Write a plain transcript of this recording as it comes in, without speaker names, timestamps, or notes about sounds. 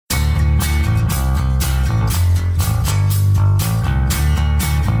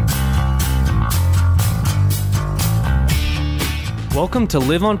Welcome to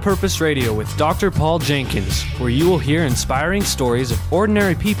Live on Purpose Radio with Dr. Paul Jenkins, where you will hear inspiring stories of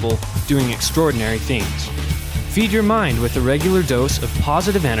ordinary people doing extraordinary things. Feed your mind with a regular dose of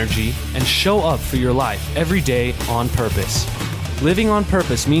positive energy and show up for your life every day on purpose. Living on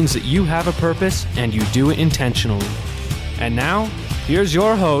purpose means that you have a purpose and you do it intentionally. And now, here's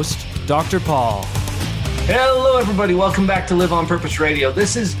your host, Dr. Paul. Hello, everybody. Welcome back to Live on Purpose Radio.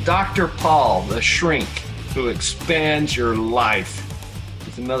 This is Dr. Paul, the shrink who expands your life,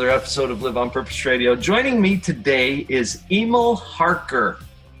 with another episode of Live on Purpose Radio. Joining me today is Emil Harker.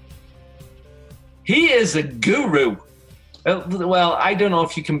 He is a guru. Well, I don't know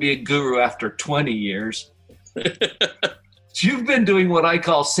if you can be a guru after 20 years. You've been doing what I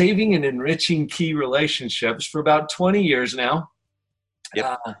call saving and enriching key relationships for about 20 years now.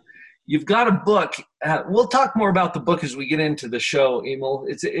 Yep. You've got a book. We'll talk more about the book as we get into the show, Emil.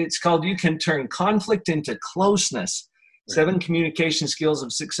 It's called You Can Turn Conflict into Closeness, 7 Communication Skills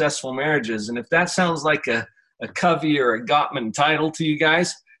of Successful Marriages. And if that sounds like a Covey or a Gottman title to you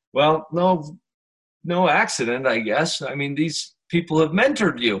guys, well, no accident, I guess. I mean, these people have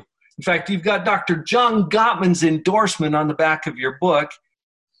mentored you. In fact, you've got Dr. John Gottman's endorsement on the back of your book,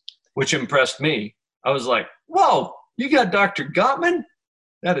 which impressed me. I was like, whoa, you got Dr. Gottman?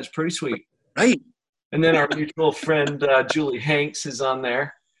 That is pretty sweet. Right. And then our mutual friend, Julie Hanks, is on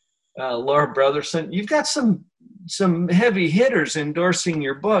there. Laura Brotherson. You've got some heavy hitters endorsing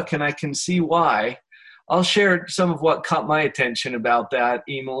your book, and I can see why. I'll share some of what caught my attention about that,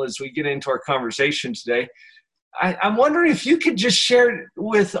 Emil, as we get into our conversation today. I'm wondering if you could just share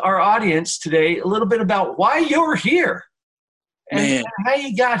with our audience today a little bit about why you're here and how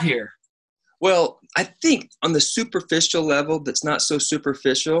you got here. Well, I think on the superficial level that's not so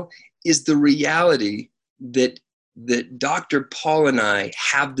superficial is the reality that Dr. Paul and I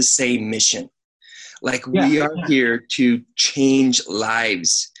have the same mission. Like we are here to change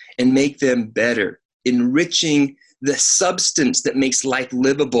lives and make them better, enriching the substance that makes life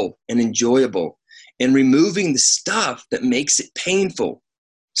livable and enjoyable and removing the stuff that makes it painful.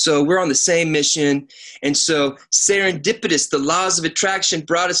 So we're on the same mission. And so serendipitous, the laws of attraction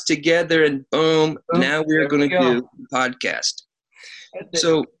brought us together and boom, now we're going to do a podcast.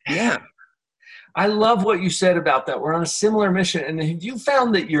 So, yeah. I love what you said about that. We're on a similar mission. And have you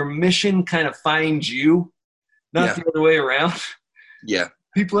found that your mission kind of finds you, not the other way around? Yeah.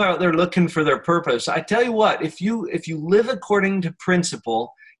 People are out there looking for their purpose. I tell you what, if you live according to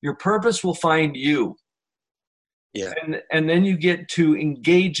principle, your purpose will find you. Yeah. And then you get to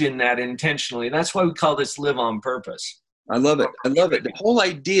engage in that intentionally. And that's why we call this Live on Purpose. I love it. I love it. The whole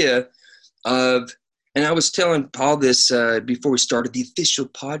idea of, and I was telling Paul this before we started the official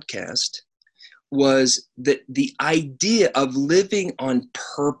podcast, was that the idea of living on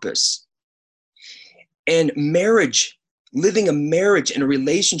purpose and marriage, living a marriage and a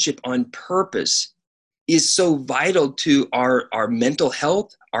relationship on purpose is so vital to our mental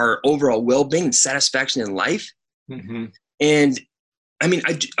health, our overall well-being and satisfaction in life. Mm-hmm. And I mean,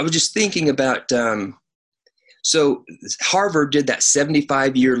 I was just thinking about, so Harvard did that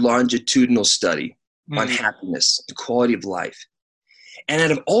 75-year longitudinal study on happiness, the quality of life. And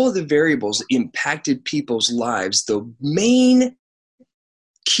out of all of the variables that impacted people's lives, the main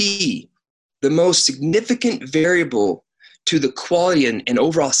key, the most significant variable to the quality and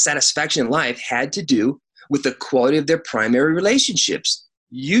overall satisfaction in life had to do with the quality of their primary relationships,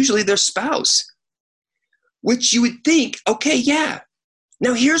 usually their spouse. Which you would think, okay, yeah.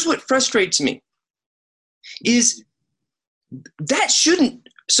 Now here's what frustrates me, is that shouldn't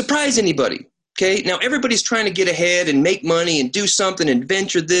surprise anybody, okay? Now everybody's trying to get ahead and make money and do something and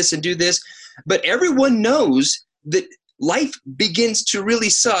venture this and do this, but everyone knows that life begins to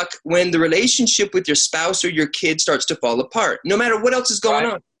really suck when the relationship with your spouse or your kid starts to fall apart, no matter what else is going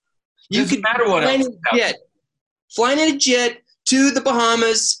on. You could flying in a jet to the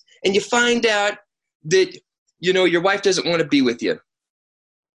Bahamas and you find out that your wife doesn't want to be with you.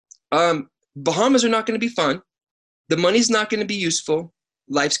 Bahamas are not going to be fun. The money's not going to be useful.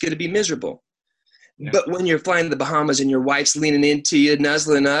 Life's going to be miserable. Yeah. But when you're flying to the Bahamas and your wife's leaning into you,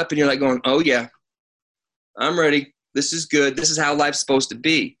 nuzzling up, and you're like going, oh yeah, I'm ready. This is good. This is how life's supposed to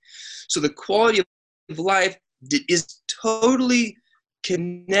be. So the quality of life is totally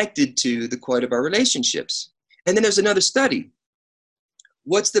connected to the quality of our relationships. And then there's another study.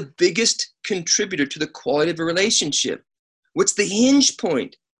 What's the biggest contributor to the quality of a relationship? What's the hinge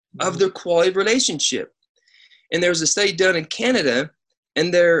point of the quality of relationship? And there was a study done in Canada,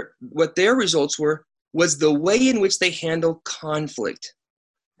 and what their results was the way in which they handle conflict.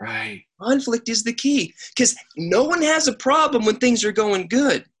 Right. Conflict is the key, because no one has a problem when things are going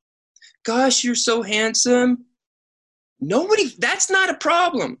good. Gosh, you're so handsome. That's not a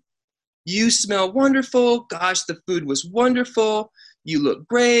problem. You smell wonderful. Gosh, the food was wonderful. You look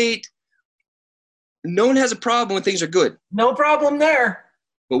great. No one has a problem when things are good. No problem there.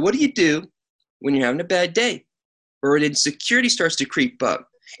 But what do you do when you're having a bad day or an insecurity starts to creep up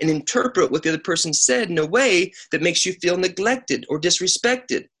and interpret what the other person said in a way that makes you feel neglected or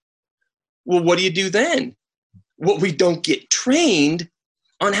disrespected? Well, what do you do then? Well, we don't get trained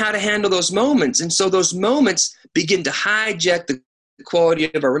on how to handle those moments. And so those moments begin to hijack the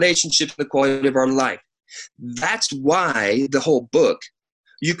quality of our relationship, the quality of our life. That's why the whole book,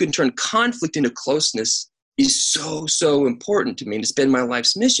 You Can Turn Conflict into Closeness, is so, so important to me to spend my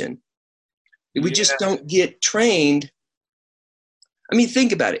life's mission. We just don't get trained. I mean,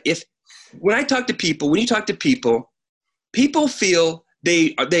 think about it. When you talk to people, people feel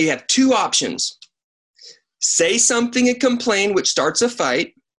they have two options. Say something and complain, which starts a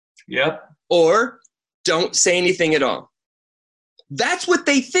fight. Yep. Or don't say anything at all. That's what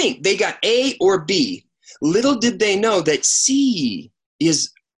they think. They got A or B. Little did they know that C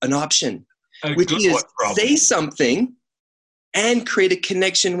is an option, which is say something and create a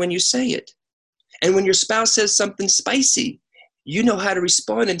connection when you say it. And when your spouse says something spicy, you know how to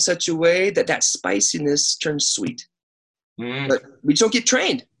respond in such a way that that spiciness turns sweet. But we just don't get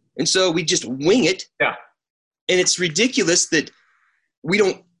trained. And so we just wing it. Yeah. And it's ridiculous that we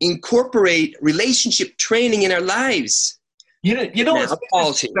don't incorporate relationship training in our lives. You know what's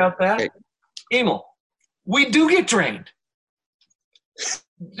interesting about that? Okay. Emil, we do get trained.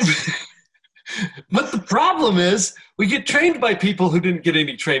 But the problem is we get trained by people who didn't get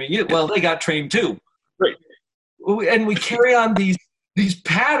any training. Well, they got trained too. Right. And we carry on these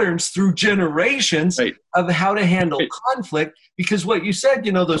patterns through generations of how to handle conflict, because what you said,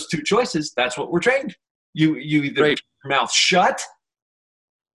 those two choices, that's what we're trained. You either keep your mouth shut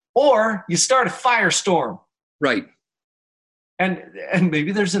or you start a firestorm. Right. And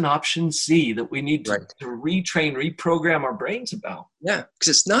maybe there's an option C that we need to retrain, reprogram our brains about. Yeah, because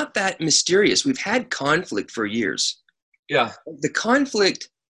it's not that mysterious. We've had conflict for years. Yeah. The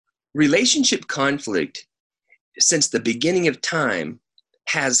relationship conflict, since the beginning of time,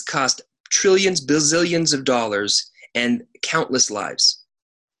 has cost trillions, bazillions of dollars and countless lives.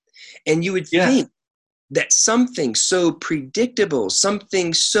 And you would think that something so predictable,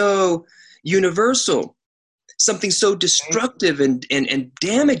 something so universal, something so destructive and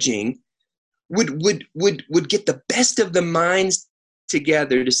damaging would get the best of the minds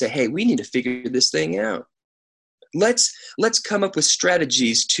together to say, hey, we need to figure this thing out. Let's come up with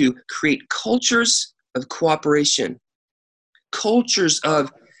strategies to create cultures of cooperation, cultures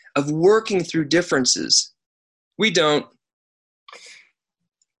of working through differences. We don't.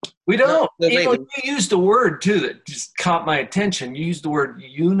 You used a word too that just caught my attention. You used the word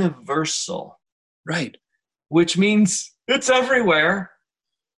universal. Right. Which means it's everywhere.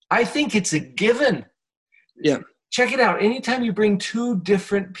 I think it's a given. Yeah. Check it out. Anytime you bring two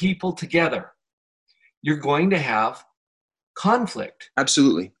different people together, you're going to have conflict.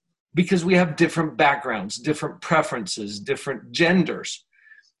 Absolutely. Because we have different backgrounds, different preferences, different genders.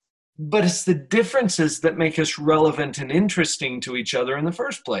 But it's the differences that make us relevant and interesting to each other in the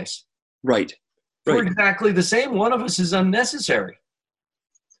first place. Right. If we're exactly the same, one of us is unnecessary.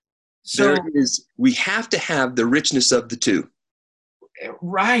 So we have to have the richness of the two.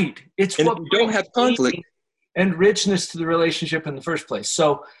 Right. It's and what if we don't have conflict and richness to the relationship in the first place.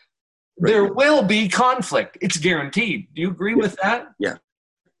 So there will be conflict. It's guaranteed. Do you agree with that? Yeah.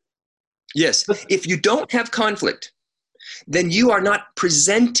 Yes. If you don't have conflict, then you are not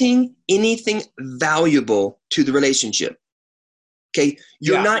presenting anything valuable to the relationship. Okay?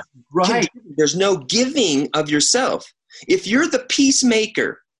 You're not right. There's no giving of yourself. If you're the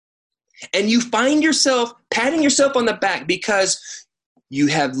peacemaker and you find yourself patting yourself on the back because you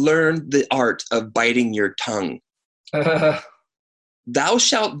have learned the art of biting your tongue, thou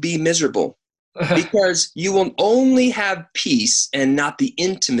shalt be miserable, because you will only have peace and not the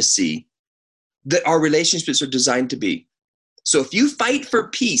intimacy that our relationships are designed to be. So if you fight for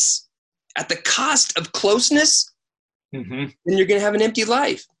peace at the cost of closeness, then you're going to have an empty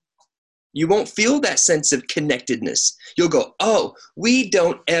life. You won't feel that sense of connectedness. You'll go, oh, we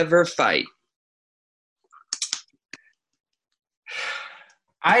don't ever fight.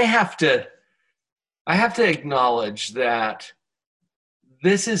 I have to acknowledge that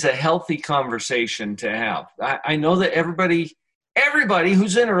this is a healthy conversation to have. I know that everybody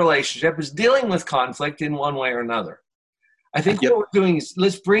who's in a relationship is dealing with conflict in one way or another. I think what we're doing is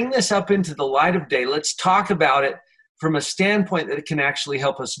let's bring this up into the light of day. Let's talk about it from a standpoint that it can actually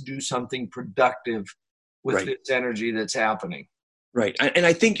help us do something productive with this energy that's happening. Right. And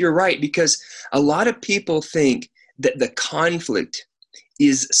I think you're right, because a lot of people think that the conflict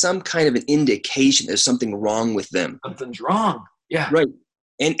is some kind of an indication there's something wrong with them. Something's wrong. Yeah. Right.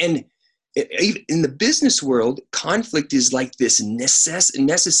 And in the business world, conflict is like this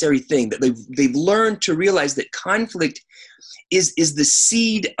necessary thing that they've learned to realize that conflict is the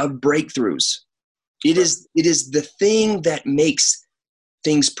seed of breakthroughs. It is the thing that makes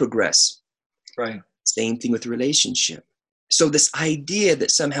things progress. Right. Same thing with relationship. So this idea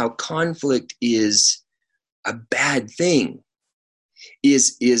that somehow conflict is a bad thing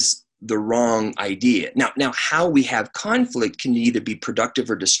is the wrong idea. Now how we have conflict can either be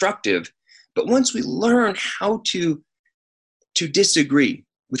productive or destructive, but once we learn how to disagree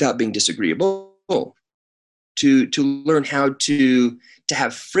without being disagreeable, to learn how to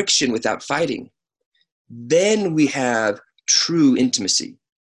have friction without fighting, then we have true intimacy.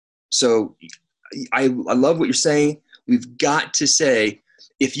 So I love what you're saying. We've got to say,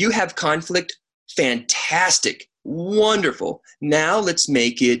 if you have conflict, fantastic, wonderful. Now let's turn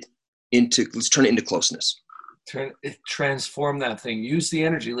it into closeness. Transform that thing. Use the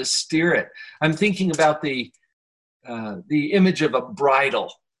energy. Let's steer it. I'm thinking about the image of a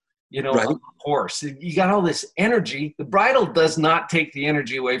bridle, right. A horse. You got all this energy. The bridle does not take the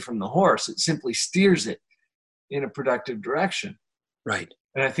energy away from the horse. It simply steers it in a productive direction. Right.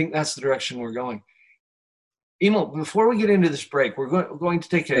 And I think that's the direction we're going. Emil, before we get into this break, we're going to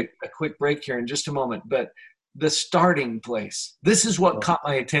take a quick break here in just a moment, but the starting place. This is what caught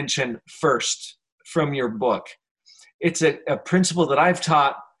my attention first from your book. It's a principle that I've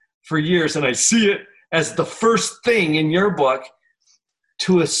taught for years, and I see it as the first thing in your book,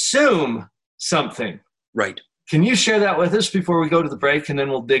 to assume something. Right. Can you share that with us before we go to the break, and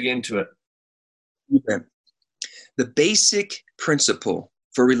then we'll dig into it? Okay. The basic principle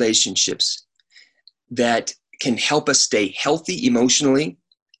for relationships that can help us stay healthy emotionally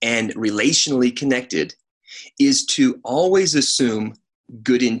and relationally connected is to always assume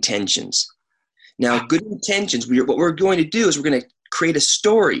good intentions. Now, good intentions, what we're going to do is we're going to create a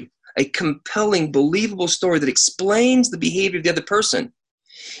story, a compelling, believable story that explains the behavior of the other person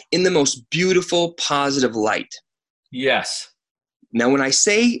in the most beautiful, positive light. Yes. Now, when I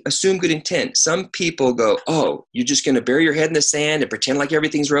say assume good intent, some people go, oh, you're just going to bury your head in the sand and pretend like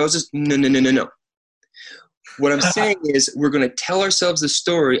everything's roses? No. What I'm saying is we're going to tell ourselves the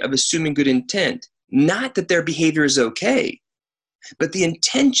story of assuming good intent, not that their behavior is okay, but the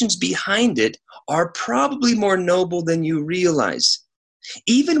intentions behind it are probably more noble than you realize.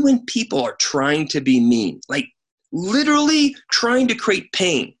 Even when people are trying to be mean, like literally trying to create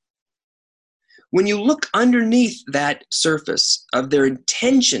pain, when you look underneath that surface of their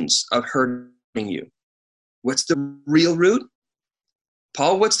intentions of hurting you, what's the real root?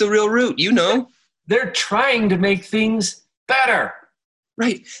 Paul, what's the real root? You know. They're trying to make things better.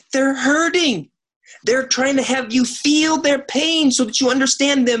 Right. They're hurting. They're trying to have you feel their pain so that you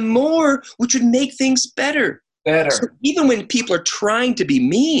understand them more, which would make things better. So even when people are trying to be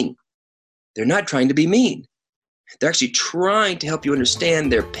mean, they're not trying to be mean. They're actually trying to help you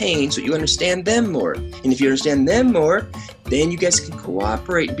understand their pain so you understand them more. And if you understand them more, then you guys can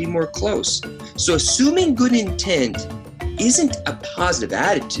cooperate and be more close. So assuming good intent isn't a positive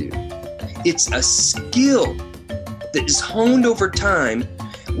attitude. It's a skill that is honed over time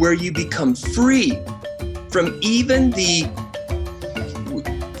where you become free from even the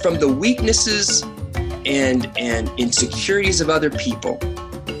weaknesses and insecurities of other people.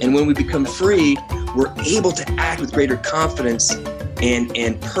 And when we become free, we're able to act with greater confidence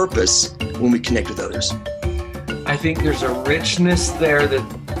and purpose when we connect with others. I think there's a richness there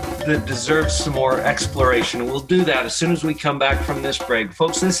that deserves some more exploration. We'll do that as soon as we come back from this break.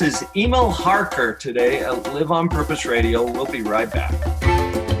 Folks, this is Emil Harker today at Live on Purpose Radio. We'll be right back.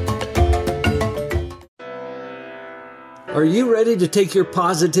 Are you ready to take your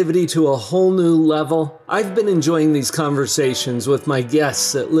positivity to a whole new level? I've been enjoying these conversations with my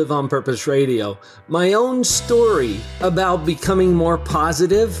guests at Live on Purpose Radio. My own story about becoming more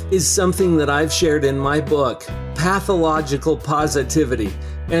positive is something that I've shared in my book, Pathological Positivity.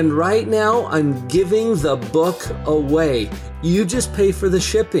 And right now, I'm giving the book away. You just pay for the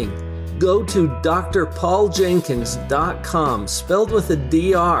shipping. Go to drpauljenkins.com, spelled with a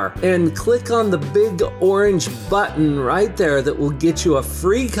DR, and click on the big orange button right there that will get you a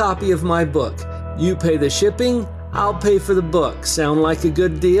free copy of my book. You pay the shipping, I'll pay for the book. Sound like a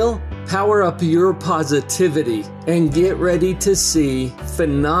good deal? Power up your positivity and get ready to see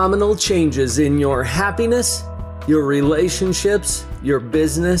phenomenal changes in your happiness, your relationships, your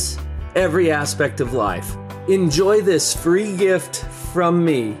business, every aspect of life. Enjoy this free gift from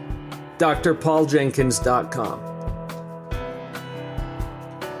me, drpauljenkins.com.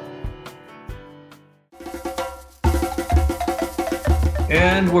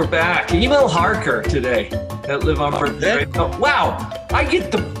 And we're back. Emil Harker today at Live on Purpose Radio. Wow, I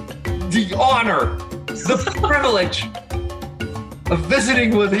get the honor, the privilege of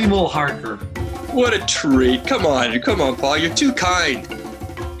visiting with Emil Harker. What a treat. Come on, Paul. You're too kind.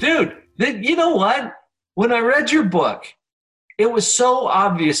 Dude, you know what? When I read your book, it was so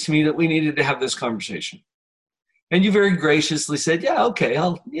obvious to me that we needed to have this conversation. And you very graciously said, yeah, okay,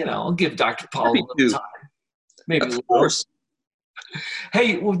 I'll give Dr. Paul a little time. Maybe of course.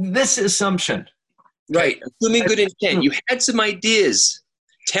 Hey, well, this assumption. Right. Assuming good intent. You had some ideas.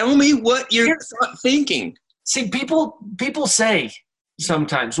 Tell me what you're thinking. See, people say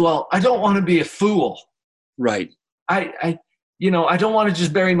sometimes, well, I don't want to be a fool. Right. I don't want to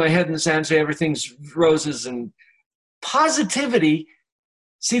just bury my head in the sand and say everything's roses and positivity.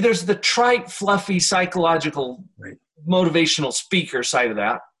 See, there's the trite, fluffy, psychological, motivational speaker side of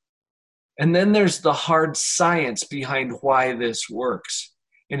that. And then there's the hard science behind why this works.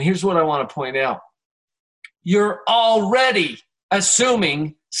 And here's what I want to point out. You're already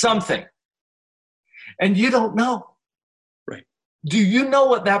assuming something. And you don't know. Right. Do you know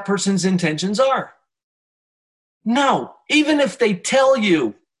what that person's intentions are? No. Even if they tell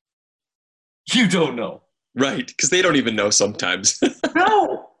you, you don't know. Right. Because they don't even know sometimes.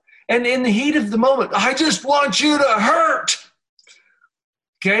 No. And in the heat of the moment, I just want you to hurt.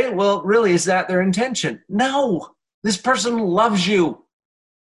 Okay, well, really, is that their intention? No. This person loves you.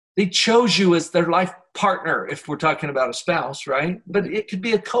 They chose you as their life partner, if we're talking about a spouse, right? But it could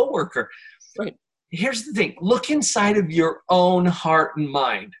be a coworker. Right. Here's the thing. Look inside of your own heart and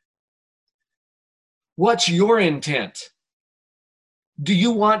mind. What's your intent? Do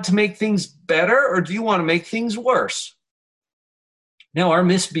you want to make things better or do you want to make things worse? Now, our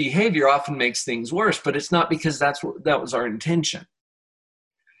misbehavior often makes things worse, but it's not because that was our intention.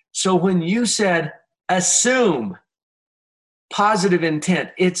 So when you said assume positive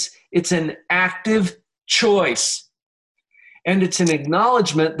intent, it's an active choice. And it's an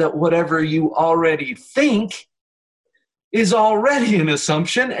acknowledgement that whatever you already think is already an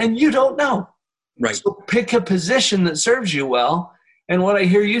assumption and you don't know. Right. So pick a position that serves you well. And what I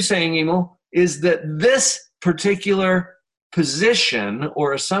hear you saying, Emil, is that this particular position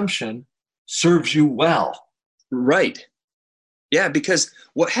or assumption serves you well. Right. Yeah, because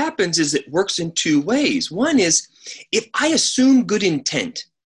what happens is it works in two ways. One is if I assume good intent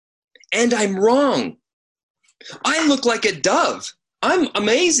and I'm wrong, I look like a dove. I'm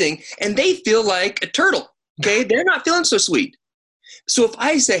amazing. And they feel like a turtle. Okay. They're not feeling so sweet. So if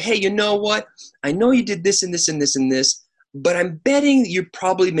I say, hey, you know what? I know you did this and this and this and this, but I'm betting you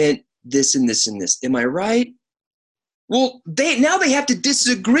probably meant this and this and this. Am I right? Well, now they have to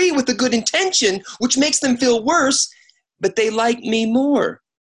disagree with the good intention, which makes them feel worse, but they like me more.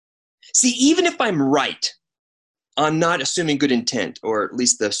 See, even if I'm right on not assuming good intent, or at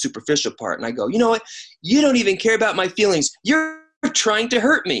least the superficial part, and I go, you know what? You don't even care about my feelings. You're trying to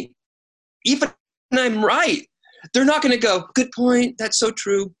hurt me. Even when I'm right, they're not going to go, good point. That's so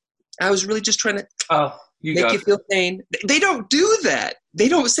true. I was really just trying to make you feel pain. They don't do that. They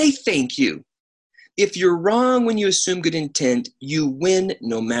don't say thank you. If you're wrong when you assume good intent, you win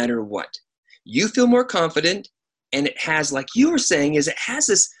no matter what. You feel more confident, and it has, like you were saying, it has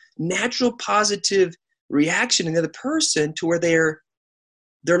this natural positive reaction in the other person to where they're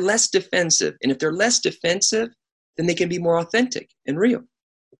less defensive. And if they're less defensive, then they can be more authentic and real.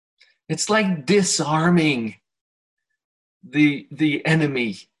 It's like disarming the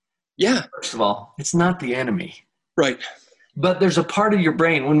enemy. Yeah. First of all, it's not the enemy. Right. But there's a part of your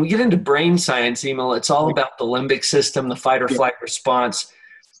brain. When we get into brain science, Emil, it's all about the limbic system, the fight or flight response.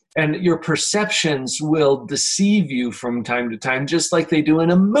 And your perceptions will deceive you from time to time, just like they do in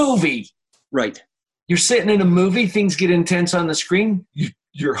a movie. Right. You're sitting in a movie, things get intense on the screen,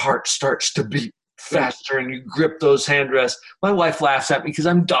 your heart starts to beat faster and you grip those handrests. My wife laughs at me because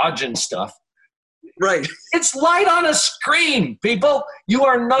I'm dodging stuff. Right. It's light on a screen, people. You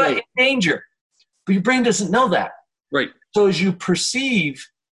are not in danger. But your brain doesn't know that. Right. So as you perceive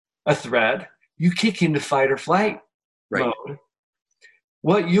a threat, you kick into fight or flight mode.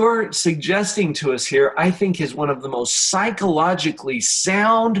 What you're suggesting to us here, I think, is one of the most psychologically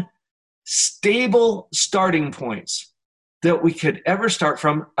sound, stable starting points that we could ever start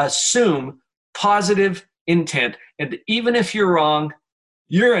from. Assume positive intent. And even if you're wrong,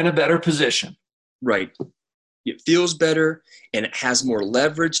 you're in a better position. Right. It feels better and it has more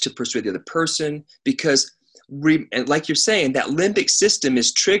leverage to persuade the other person because, and like you're saying, that limbic system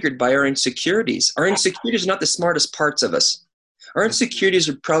is triggered by our insecurities. Our insecurities are not the smartest parts of us. Our insecurities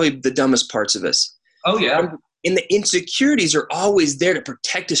are probably the dumbest parts of us. Oh, yeah. And the insecurities are always there to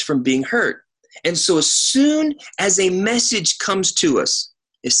protect us from being hurt. And so as soon as a message comes to us,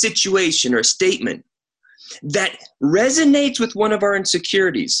 a situation or a statement that resonates with one of our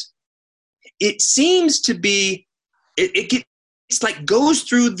insecurities, it seems to be, it's like goes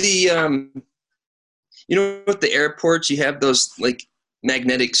through the, you know, at the airports, you have those like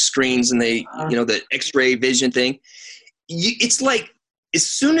magnetic screens and they, you know, the X-ray vision thing. It's like, as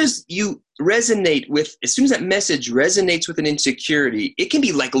soon as that message resonates with an insecurity, it can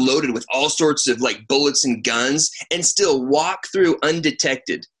be like loaded with all sorts of like bullets and guns and still walk through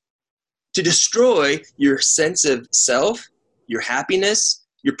undetected to destroy your sense of self, your happiness,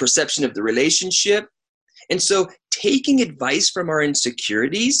 your perception of the relationship. And so taking advice from our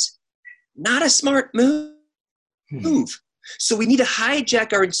insecurities, not a smart move. So we need to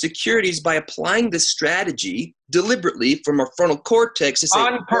hijack our insecurities by applying this strategy deliberately from our frontal cortex to say,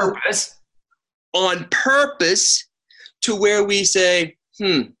 on purpose, to where we say,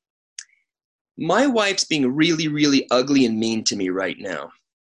 my wife's being really, really ugly and mean to me right now.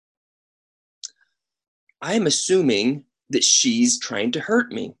 I'm assuming that she's trying to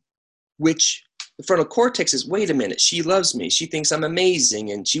hurt me, which the frontal cortex is, wait a minute, she loves me. She thinks I'm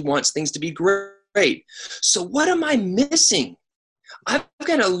amazing and she wants things to be great. So what am I missing? I've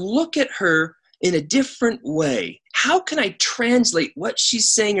got to look at her in a different way. How can I translate what she's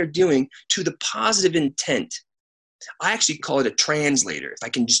saying or doing to the positive intent? I actually call it a translator. If I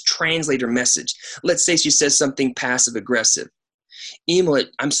can just translate her message. Let's say she says something passive aggressive. Emil,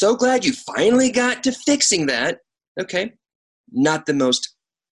 I'm so glad you finally got to fixing that. Okay, not the most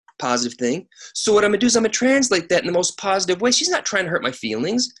positive thing. So what I'm gonna do is I'm gonna translate that in the most positive way. She's not trying to hurt my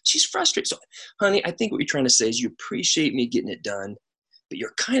feelings. She's frustrated. So, honey, I think what you're trying to say is you appreciate me getting it done, but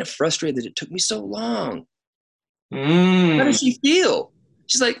you're kind of frustrated that it took me so long. How does she feel?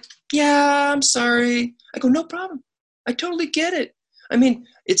 She's like, yeah, I'm sorry. I go, no problem. I totally get it. I mean,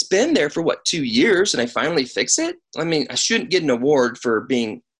 it's been there for 2 years and I finally fix it? I mean, I shouldn't get an award for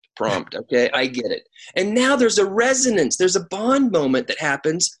being prompt, okay? I get it. And now there's a resonance. There's a bond moment that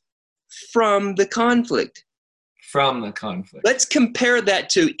happens from the conflict. Let's compare that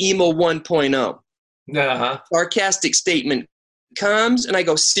to Emil 1.0. Sarcastic statement comes and I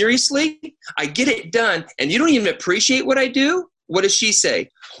go, seriously? I get it done and you don't even appreciate what I do? What does she say?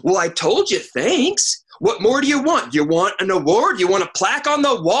 Well, I told you, thanks. What more do you want? You want an award? You want a plaque on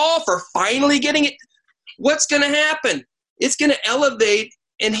the wall for finally getting it? What's going to happen? It's going to elevate.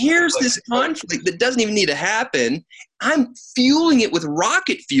 And here's this conflict that doesn't even need to happen. I'm fueling it with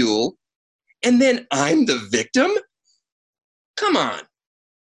rocket fuel. And then I'm the victim? Come on.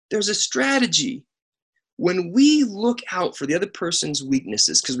 There's a strategy. When we look out for the other person's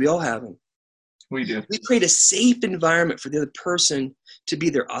weaknesses, because we all have them. We do. We create a safe environment for the other person to be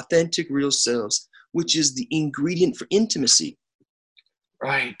their authentic, real selves, which is the ingredient for intimacy.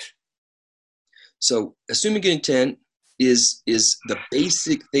 Right. So assuming good intent is the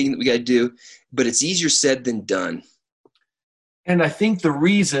basic thing that we got to do, but it's easier said than done. And I think the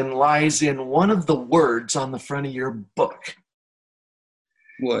reason lies in one of the words on the front of your book.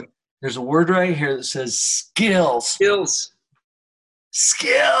 What? There's a word right here that says skills.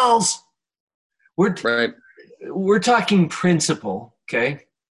 Skills. We're talking principle, okay?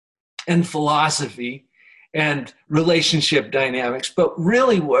 And philosophy and relationship dynamics. But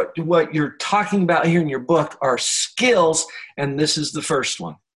really what you're talking about here in your book are skills, and this is the first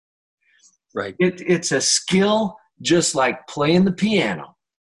one. Right. It's a skill, just like playing the piano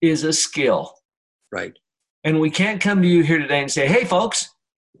is a skill. Right. And we can't come to you here today and say, hey, folks,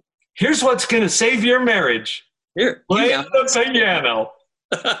 here's what's going to save your marriage. Here, play the piano.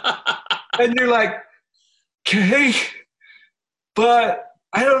 And you're like, okay, but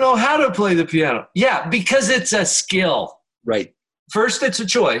I don't know how to play the piano. Yeah, because it's a skill. Right. First, it's a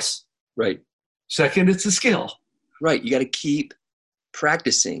choice. Right. Second, it's a skill. Right. You got to keep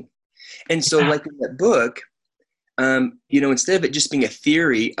practicing. And so like in that book, instead of it just being a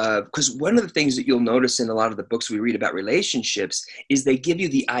theory of, because one of the things that you'll notice in a lot of the books we read about relationships is they give you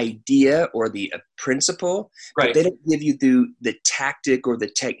the idea or the principle, right, but they don't give you the tactic or the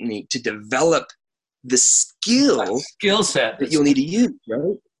technique to develop the skill set that you'll need to use,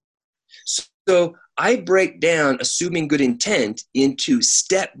 right? So I break down assuming good intent into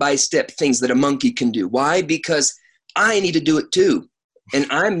step-by-step things that a monkey can do. Why? Because I need to do it too. And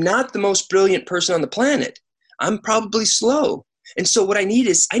I'm not the most brilliant person on the planet. I'm probably slow. And so what I need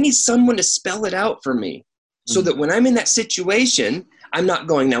is someone to spell it out for me so that when I'm in that situation, I'm not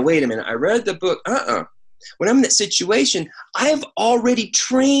going, now, wait a minute, I read the book. When I'm in that situation, I've already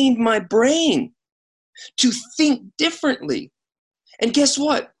trained my brain to think differently. And guess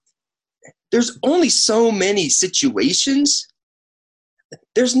what? There's only so many situations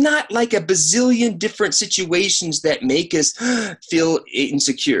there's not like a bazillion different situations that make us feel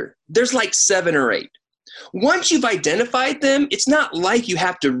insecure. There's like 7 or 8. Once you've identified them, it's not like you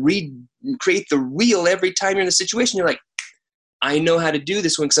have to recreate the wheel every time you're in a situation. You're like, I know how to do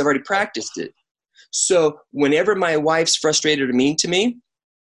this one because I've already practiced it. So whenever my wife's frustrated or mean to me,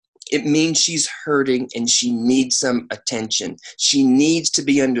 it means she's hurting and she needs some attention. She needs to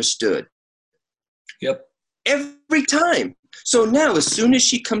be understood. Yep. Every time. So now, as soon as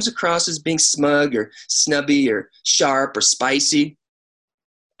she comes across as being smug or snubby or sharp or spicy,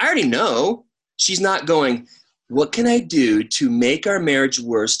 I already know she's not going, what can I do to make our marriage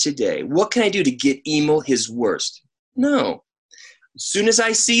worse today? What can I do to get Emil his worst? No. As soon as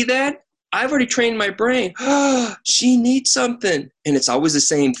I see that, I've already trained my brain. She needs something. And it's always the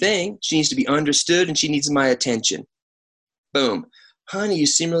same thing. She needs to be understood and she needs my attention. Boom. Honey, you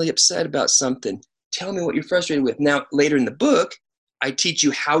seem really upset about something. Tell me what you're frustrated with. Now, later in the book, I teach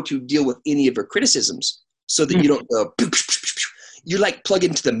you how to deal with any of her criticisms so that you don't go, you like plug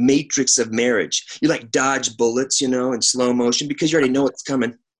into the matrix of marriage. You like dodge bullets, in slow motion because you already know what's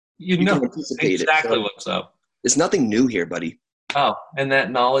coming. You know exactly what's up. There's nothing new here, buddy. Oh, and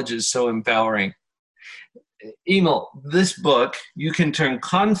that knowledge is so empowering. Emil, this book, You Can Turn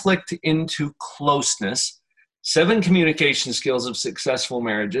Conflict into Closeness, 7 Communication Skills of Successful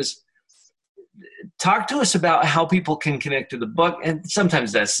Marriages. Talk to us about how people can connect to the book. And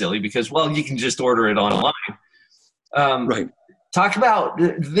sometimes that's silly because, well, you can just order it online. Right. Talk about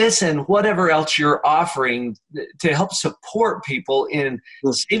this and whatever else you're offering to help support people in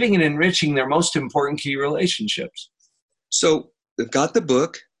saving and enriching their most important key relationships. So we've got the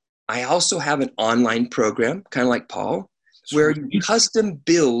book. I also have an online program, kind of like Paul, where you custom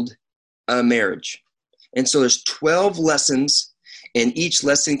build a marriage. And so there's 12 lessons, and each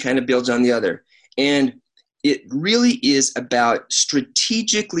lesson kind of builds on the other. And it really is about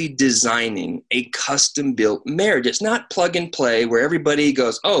strategically designing a custom-built marriage. It's not plug and play where everybody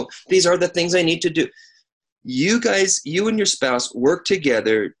goes, oh, these are the things I need to do. You guys, you and your spouse work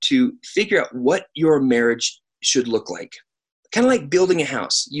together to figure out what your marriage should look like. Kind of like building a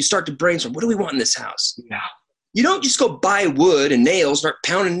house. You start to brainstorm, what do we want in this house? Yeah. You don't just go buy wood and nails, start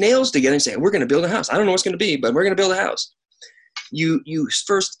pounding nails together and say, we're going to build a house. I don't know what's going to be, but we're going to build a house. You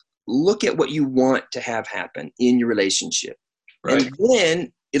first look at what you want to have happen in your relationship. Right. And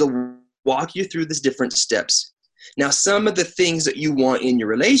then it'll walk you through these different steps. Now, some of the things that you want in your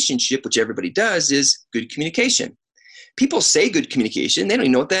relationship, which everybody does, is good communication. People say good communication. They don't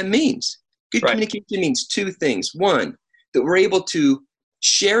even know what that means. Good communication means 2 things. 1, that we're able to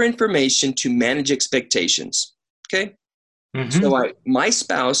share information to manage expectations. Okay? Mm-hmm. So my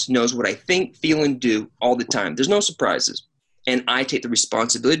spouse knows what I think, feel, and do all the time. There's no surprises. And I take the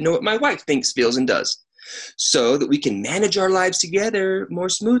responsibility to know what my wife thinks, feels, and does so that we can manage our lives together more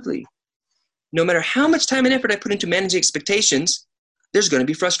smoothly. No matter how much time and effort I put into managing expectations, there's going to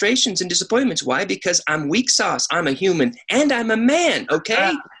be frustrations and disappointments. Why? Because I'm weak sauce. I'm a human and I'm a man.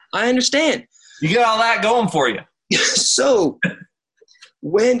 Okay? I understand. You got all that going for you. So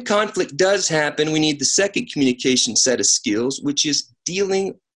when conflict does happen, we need the second communication set of skills, which is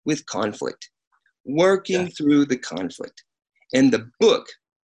dealing with conflict, working through the conflict. And the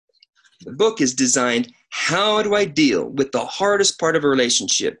book is designed, how do I deal with the hardest part of a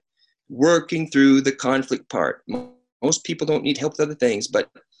relationship? Working through the conflict part. Most people don't need help with other things, but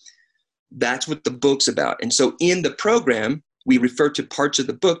that's what the book's about. And so in the program, we refer to parts of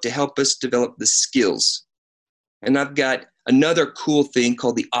the book to help us develop the skills. And I've got another cool thing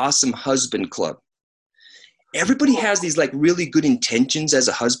called the Awesome Husband Club. Everybody has these like really good intentions as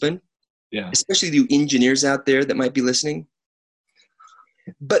a husband, especially you engineers out there that might be listening.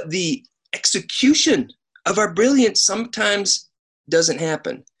 But the execution of our brilliance sometimes doesn't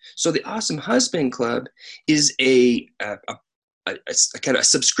happen. So the Awesome Husband Club is a kind of a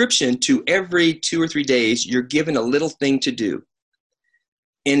subscription to every 2 or 3 days, you're given a little thing to do.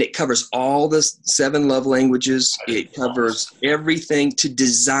 And it covers all the 7 love languages. It covers everything to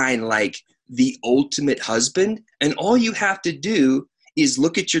design like the ultimate husband. And all you have to do is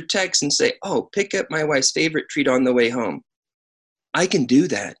look at your text and say, oh, pick up my wife's favorite treat on the way home. I can do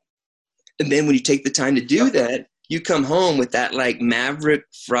that. And then when you take the time to do that, you come home with that like Maverick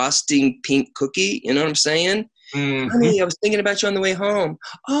frosting pink cookie. You know what I'm saying? Mm-hmm. Honey, I was thinking about you on the way home.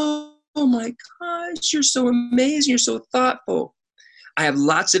 Oh my gosh, you're so amazing. You're so thoughtful. I have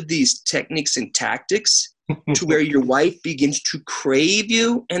lots of these techniques and tactics to where your wife begins to crave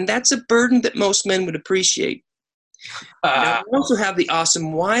you. And that's a burden that most men would appreciate. Now, I also have the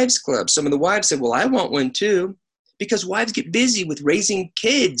Awesome Wives Club. Some of the wives said, well, I want one too. Because wives get busy with raising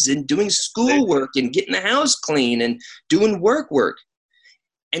kids and doing schoolwork and getting the house clean and doing work.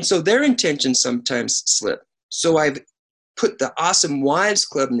 And so their intentions sometimes slip. So I've put the Awesome Wives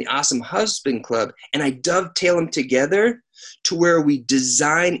Club and the Awesome Husband Club, and I dovetail them together to where we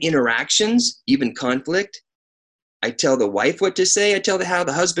design interactions, even conflict. I tell the wife what to say. I tell how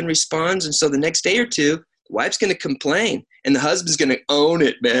the husband responds. And so the next day or two, the wife's going to complain and the husband's going to own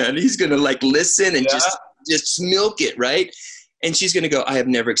it, man. He's going to like listen and just milk it, right? And she's going to go, I have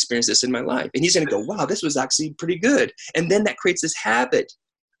never experienced this in my life. And he's going to go, wow, this was actually pretty good. And then that creates this habit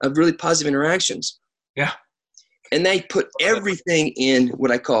of really positive interactions. Yeah. And they put everything in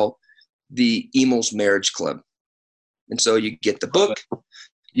what I call the Emil's Marriage Club. And so you get the book,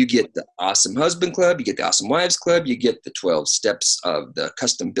 you get the Awesome Husband Club, you get the Awesome Wives Club, you get the 12 steps of the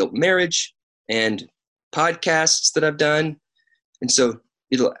custom built marriage and podcasts that I've done. And so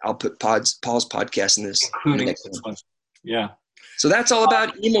I'll put Paul's podcast in this. Including this one. Yeah. So that's all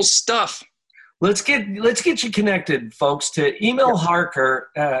about Emil's stuff. Let's get you connected, folks, to Emil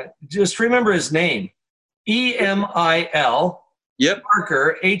Harker. Just remember his name. EMIL. Yep.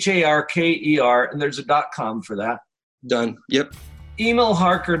 Harker, HARKER, and there's a .com for that. Done. Yep.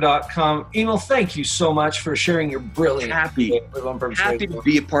 EmilHarker.com. Emil, thank you so much for sharing your brilliant. Happy to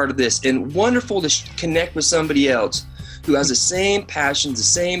be a part of this, and wonderful to connect with somebody else who has the same passions, the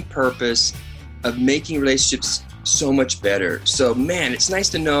same purpose of making relationships so much better. So, man, it's nice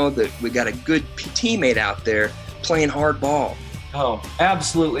to know that we got a good teammate out there playing hardball. Oh,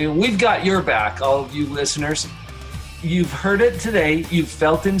 absolutely. And we've got your back, all of you listeners. You've heard it today. You've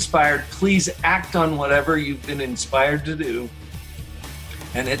felt inspired. Please act on whatever you've been inspired to do.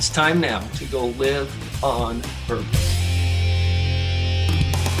 And it's time now to go live on purpose.